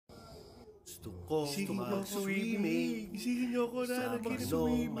Gusto ko mag-swimming. Gisingin niyo ako na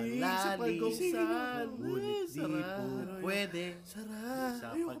mag-swimming sa Palgongsan. Ngunit di po pwede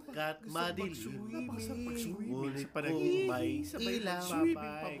sapagkat madilim. Ngunit kung may ilaw,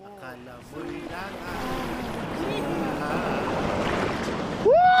 akala mo'y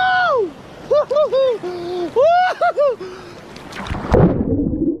Woo!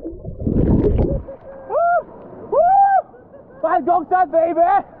 Palgongsan, baby!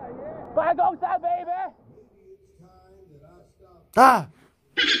 Palgongsan, baby! Ah!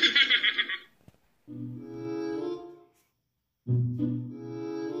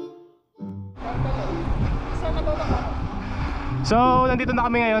 So, nandito na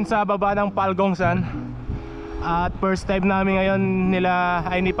kami ngayon sa baba ng Palgongsan. At first time namin ngayon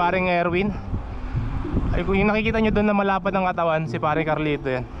ni paring Erwin. Ay, kung yung nakikita nyo doon na malapad ng katawan, si paring Carlito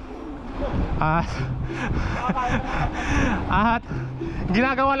yan. At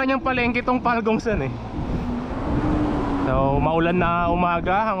ginagawa lang niyang palengke itong Palgongsan eh. So, maulan na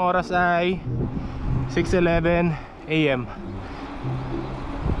umaga. Ang oras ay 6:11 AM.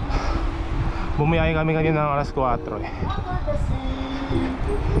 Bumiyahe kami kanina ng alas 4 eh.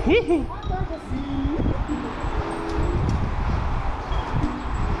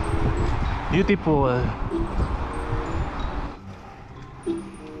 Beautiful.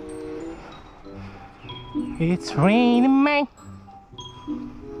 It's raining man.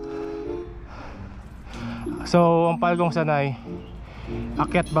 So, ang Palgongsan ay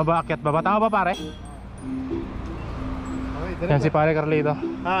akyat baba. Tama ba pare? Okay, yan si pare Carlito.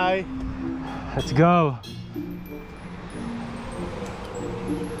 Hi! Let's go!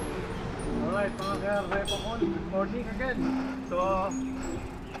 Alright mga ka-repamon, good morning again. So,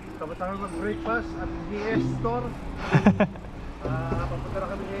 tapos kami mag-breakfast at GS store. Papunta na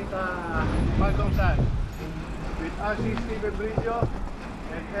kami ngayon sa Palgongsan with Ashley, Steven Brillo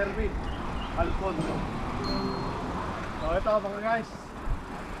and Erwin Alfonso. So ito mga guys,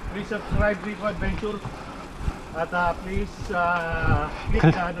 please subscribe Rico Adventure at please click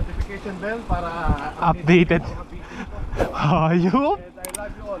the notification bell para Updated. Ayup! And I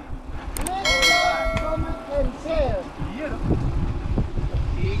love you all. Comment and share. Yeah.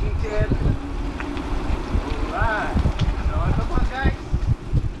 Share. Alright. So ito mga guys.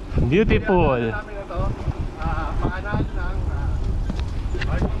 Beautiful! Namin ito, paanan ng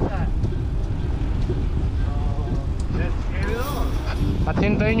Palgongsan. So, let's get it on. At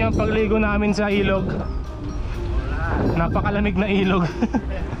hintayin nyo ang pagligo namin sa ilog. Napakalamig na ilog.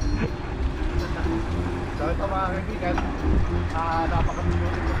 So ito mga kaibigan,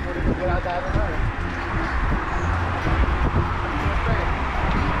 napaka-beautiful po rin ang ginadaanan na eh. Siyempre,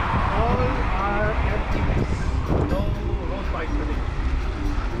 all are emptiness, no road bike today.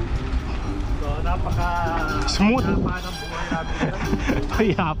 So Smooth. payapa ng buhay natin ngayon.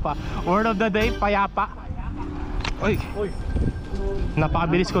 Payapa. Word of the day, payapa. Uy, Uy,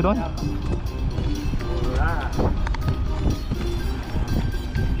 napakabilis ko doon. wala.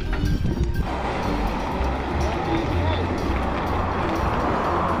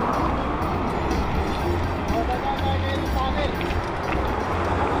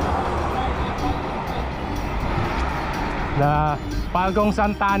 Na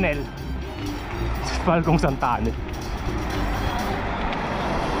Palgongsan Tunnel. Palgongsan Tunnel.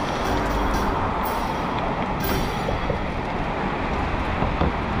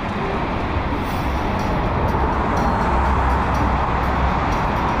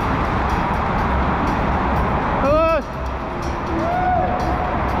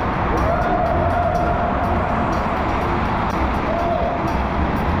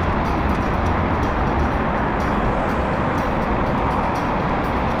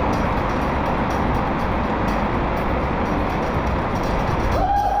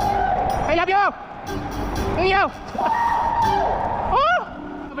 I love you! Thank you! Oh!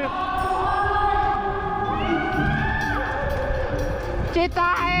 Chita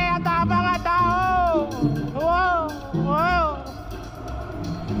eh! Ang tama nga tao! Wow! Wow!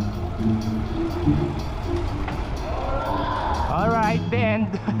 Alright, the end.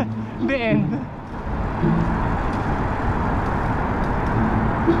 The end.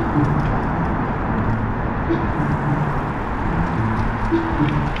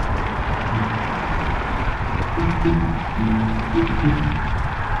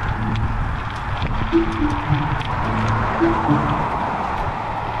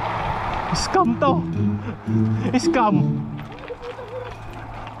 Scam to. Scam.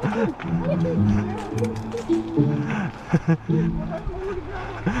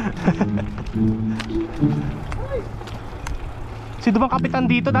 Sino bang kapitan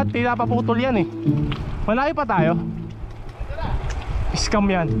dito? Dati napaputol yan eh. Malayo pa tayo. Scam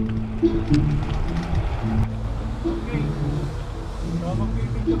yan. Okay. So,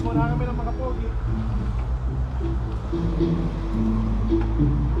 magpipicture muna kami ng mga pogi.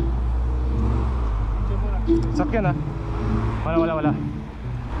 Picture muna. Sakyan ah. Wala.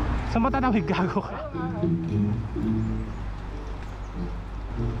 Saan ba tatawid, gago ka?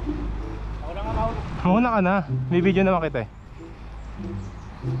 Ako lang ang out. Mauna ka na. May video naman kita eh.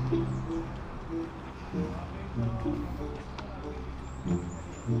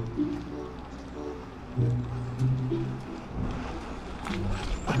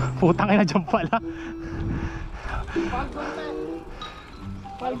 Putang ina dyan pala.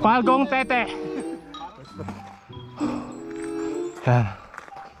 Palgong tete. Yan.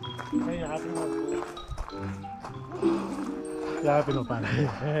 Ay, yakapin mo. Yakapin mo pala.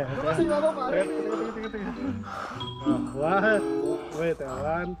 Kasi nga ba pare? Tingnan. Wait,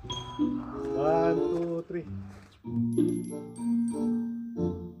 1, 2, 3.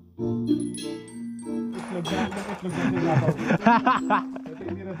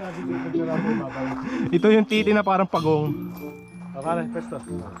 Ito yung titi na parang pagong. Okay, pesto.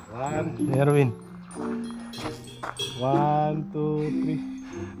 1, Erwin. 1, 2,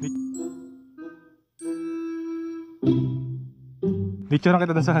 3. Picture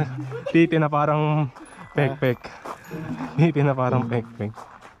kita dun sa titi na parang pek-pek. Titi na parang pek-pek.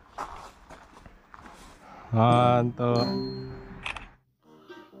 1, 2.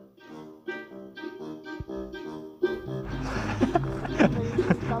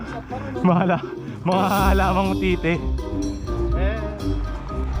 Mga halamang titi.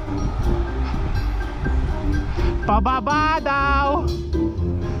 Pababa daw.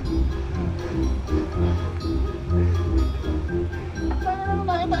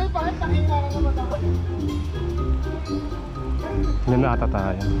 Bakit nakita na naman ako? Yan na ata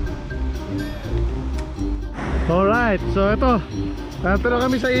tayo. Alright, so ito. Nandito na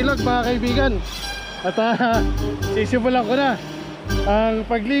kami sa ilog mga kaibigan. At sisimulan ko na ang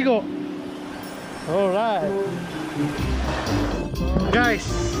pagligo. Alright. Guys,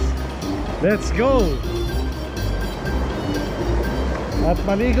 let's go. At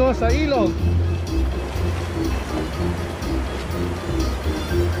maligo sa ilog.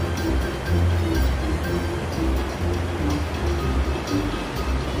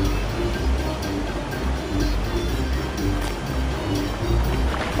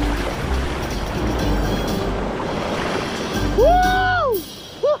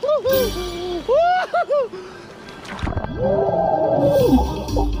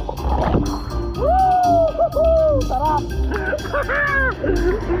 Sarap!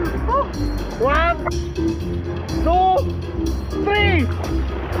 1, 2, 3.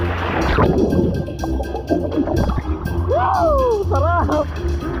 Woo! Sarap!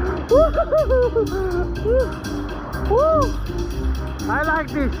 Woo! I like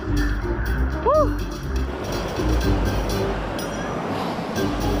this. Woo!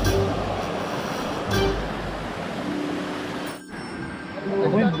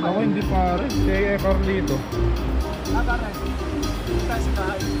 Ako hindi pare. Si Carlito. Pare. Tayo sa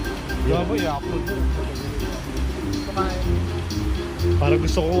bahay. Gabo, i-upload mo. Kumain. Para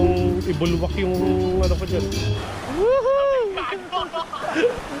gusto kong ibulwak yung ano ko dyan.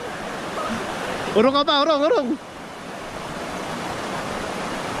 Urong ka pa, urong!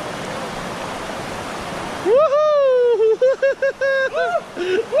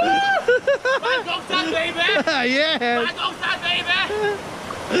 Palgongsan, baby! Yes! Palgongsan, baby!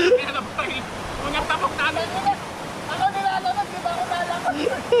 Kaya na pa rin. Unang tapok namin. Ako nilalabas, di ba ako nalaman?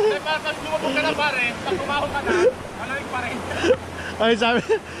 Pag lumabog ka na pare, pag kumahong ka na, malamig pa rin. Ay, sabi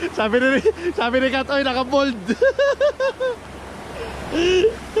ni Kat, oy, naka-bold.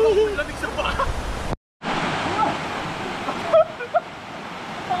 Lamig sa pa.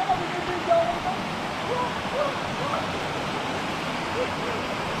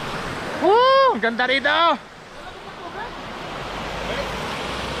 Woo! Ganda rito!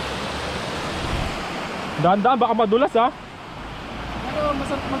 Dahan-dahan, baka madulas ha? Pero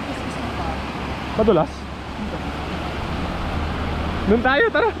masarap mag-kiss-kiss ng pa. Madulas? Doon tayo,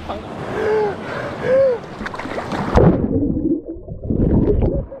 tara!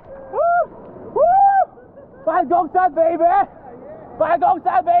 Palgongsan, baby!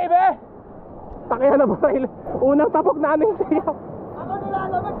 Palgongsan, baby! Takihan na ba? Unang tapok namin siya. Ako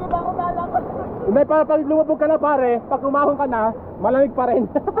nilalabas, di ba ako nalaman? Hindi, pag lumabog ka na pare, pag umahon ka na, malamig pa rin.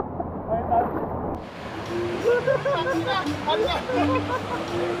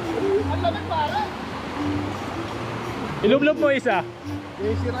 Ang lamig pare. Ilublob mo isa.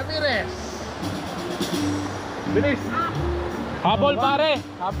 Si Ramirez. Bilis. Habol pare.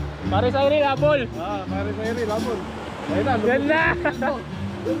 Pare sa irin, habol. Pare sa iri, labon. Ayun na, Yan na!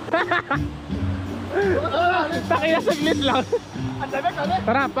 Pakita saglit lang. Ang dami kami.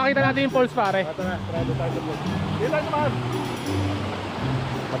 Tara, pakita natin yung falls pare. Tara, try do tayo mo. Dito tayo naman.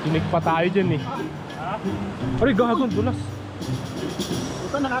 Matinig pa tayo dyan eh. Ha? Aray, gagon, dulas.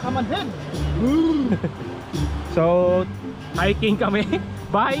 Ito nakakamanhin. So, hiking kami.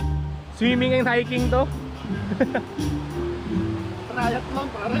 Bike, swimming and hiking to. Trayat lang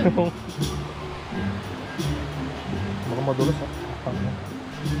pare. Baka madulas ha.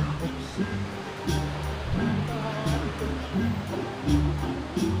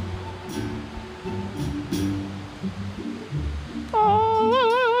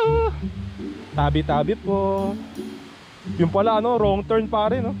 Tabi-tabi po. Yung pala ano, wrong turn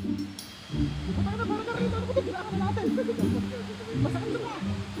pare no.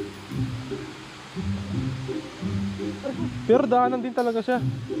 Pero daanan din talaga siya.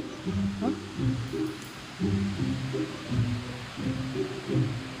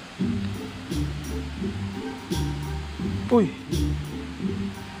 Uy.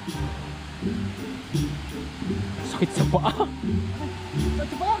 Sakit sa paa.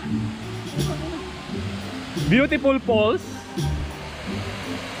 Beautiful falls.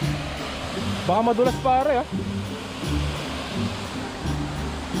 Baka madulas pare ah.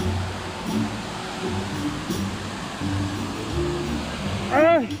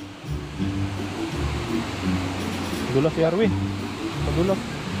 Ay! Madulas si Arwin. Madulas.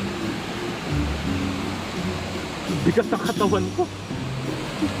 Bigat ng katawan ko.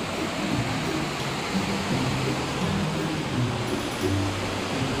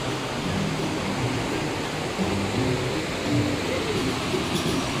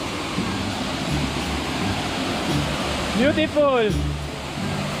 Beautiful.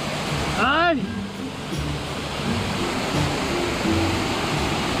 Ay!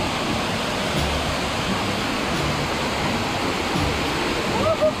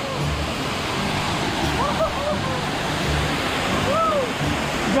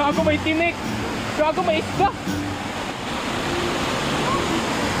 Gago may tinik. Gago may isda.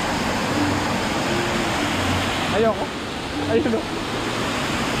 Ayoko. Ayun o.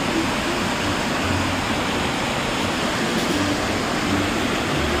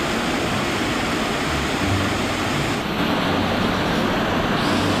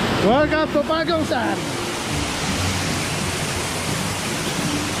 Welcome to Palgongsan.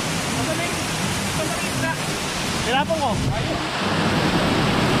 Hirapan ko.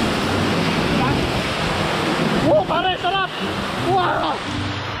 Oh, pare, sarap. Wow.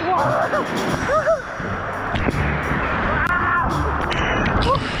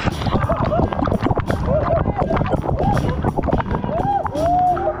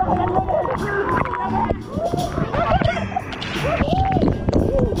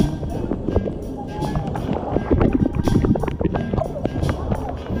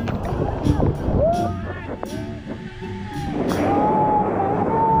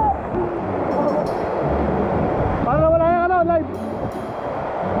 Para wala yung ano, live.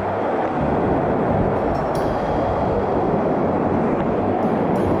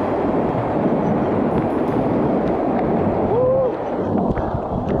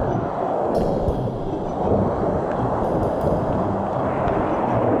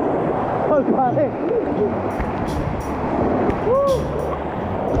 Oh, pare.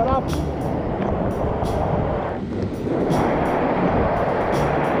 Sarap.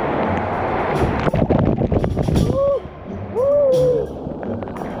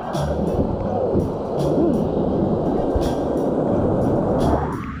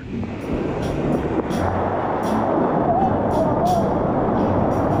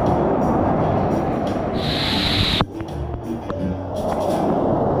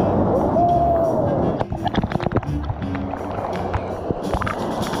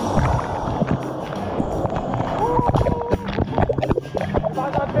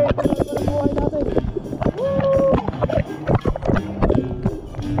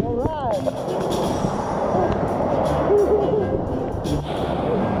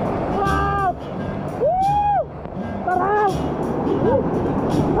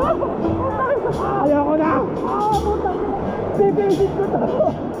 Ayoko na! Bibisit ko to.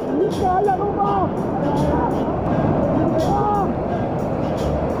 Kala ko ba?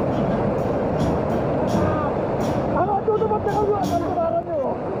 Ano, tutumat na kagwa. Ano tumaran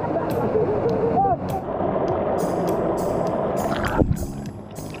nyo?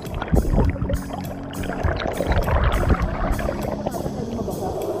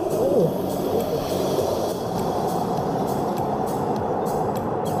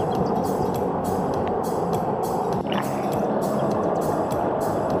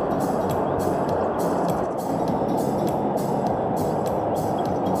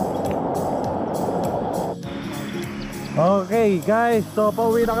 Okay guys, so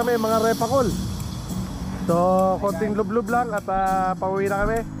pauwi na kami mga repakol. So konting lublub lang at pauwi na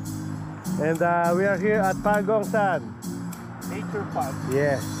kami. And we are here at Palgongsan Nature Park.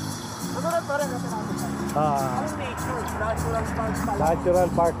 Yes. Ano na parang natin natin? Anong nature? Natural park pala. Natural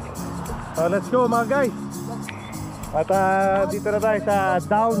Park. So let's go mga guys. At dito na tayo sa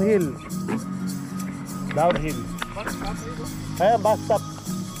downhill. Downhill. Ayan, bus stop.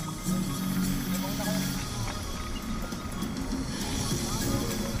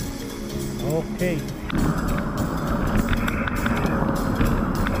 Okay.